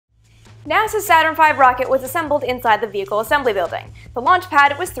NASA's Saturn V rocket was assembled inside the vehicle assembly building. The launch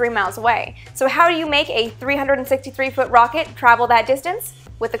pad was 3 miles away. So how do you make a 363-foot rocket travel that distance?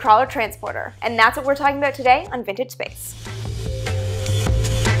 With the crawler transporter. And that's what we're talking about today on Vintage Space.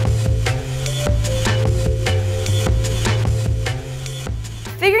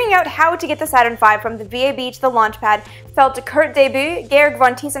 Figuring out how to get the Saturn V from the VAB to the launch pad fell to Kurt Debus, Georg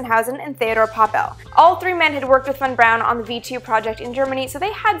von Tiesenhausen, and Theodor Poppel. All three men had worked with von Braun on the V2 project in Germany, so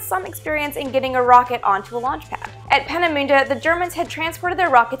they had some experience in getting a rocket onto a launch pad. At Peenemünde, the Germans had transported their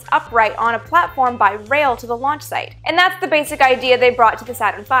rockets upright on a platform by rail to the launch site. And that's the basic idea they brought to the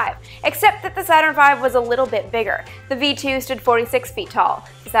Saturn V, except that the Saturn V was a little bit bigger. The V2 stood 46 feet tall.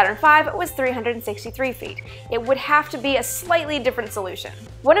 The Saturn V was 363 feet. It would have to be a slightly different solution.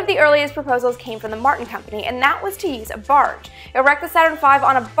 One of the earliest proposals came from the Martin Company, and that was to use a barge. Erect the Saturn V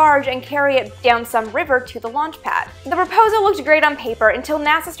on a barge and carry it down some river to the launch pad. The proposal looked great on paper until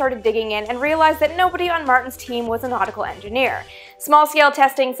NASA started digging in and realized that nobody on Martin's team was a nautical engineer. Small-scale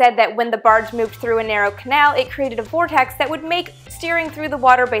testing said that when the barge moved through a narrow canal, it created a vortex that would make steering through the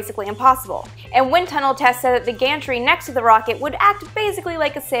water basically impossible. And wind tunnel tests said that the gantry next to the rocket would act basically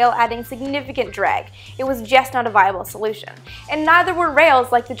like a sail, adding significant drag. It was just not a viable solution. And neither were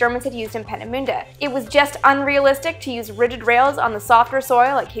rails like the Germans had used in Peenemünde. It was just unrealistic to use rigid rails on the softer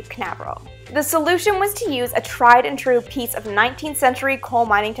soil at Cape Canaveral. The solution was to use a tried-and-true piece of 19th century coal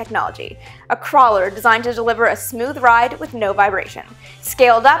mining technology, a crawler designed to deliver a smooth ride with no vibration.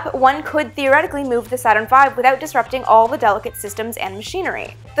 Scaled up, one could theoretically move the Saturn V without disrupting all the delicate systems and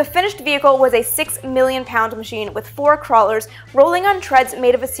machinery. The finished vehicle was a 6 million-pound machine with 4 crawlers rolling on treads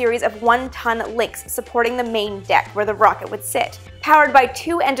made of a series of 1-ton links supporting the main deck where the rocket would sit. Powered by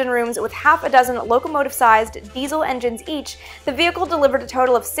 2 engine rooms with half a dozen locomotive-sized diesel engines each, the vehicle delivered a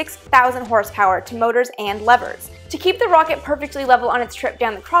total of 6,000 horsepower to motors and levers. To keep the rocket perfectly level on its trip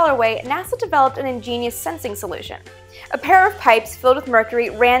down the crawlerway, NASA developed an ingenious sensing solution. A pair of pipes filled with mercury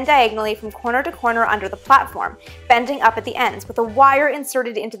ran diagonally from corner to corner under the platform, bending up at the ends, with a wire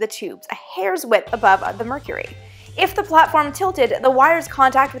inserted into the tubes, a hair's width above the mercury. If the platform tilted, the wire's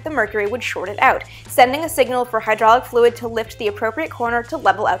contact with the mercury would short it out, sending a signal for hydraulic fluid to lift the appropriate corner to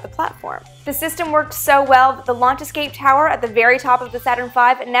level out the platform. The system worked so well that the launch escape tower at the very top of the Saturn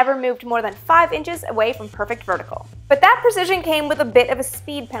V never moved more than 5 inches away from perfect vertical. But that precision came with a bit of a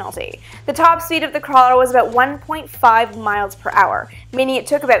speed penalty. The top speed of the crawler was about 1.5 miles per hour, meaning it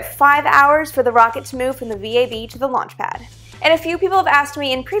took about 5 hours for the rocket to move from the VAB to the launch pad. And a few people have asked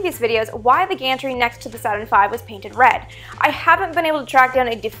me in previous videos why the gantry next to the Saturn V was painted red. I haven't been able to track down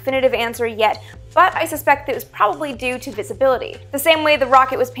a definitive answer yet, but I suspect that it was probably due to visibility. The same way the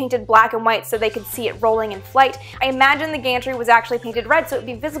rocket was painted black and white so they could see it rolling in flight, I imagine the gantry was actually painted red so it would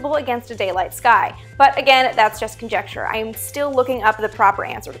be visible against a daylight sky. But again, that's just conjecture. I am still looking up the proper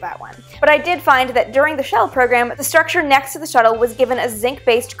answer to that one. But I did find that during the shuttle program, the structure next to the shuttle was given a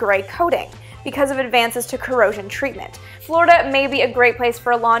zinc-based gray coating because of advances to corrosion treatment. Florida may be a great place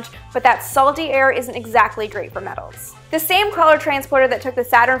for a launch, but that salty air isn't exactly great for metals. The same crawler transporter that took the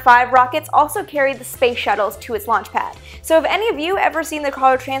Saturn V rockets also carried the space shuttles to its launch pad. So have any of you ever seen the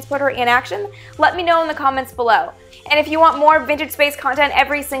crawler transporter in action? Let me know in the comments below. And if you want more Vintage Space content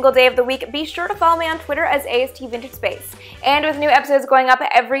every single day of the week, be sure to follow me on Twitter as AST Vintage Space. And with new episodes going up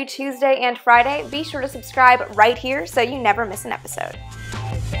every Tuesday and Friday, be sure to subscribe right here so you never miss an episode.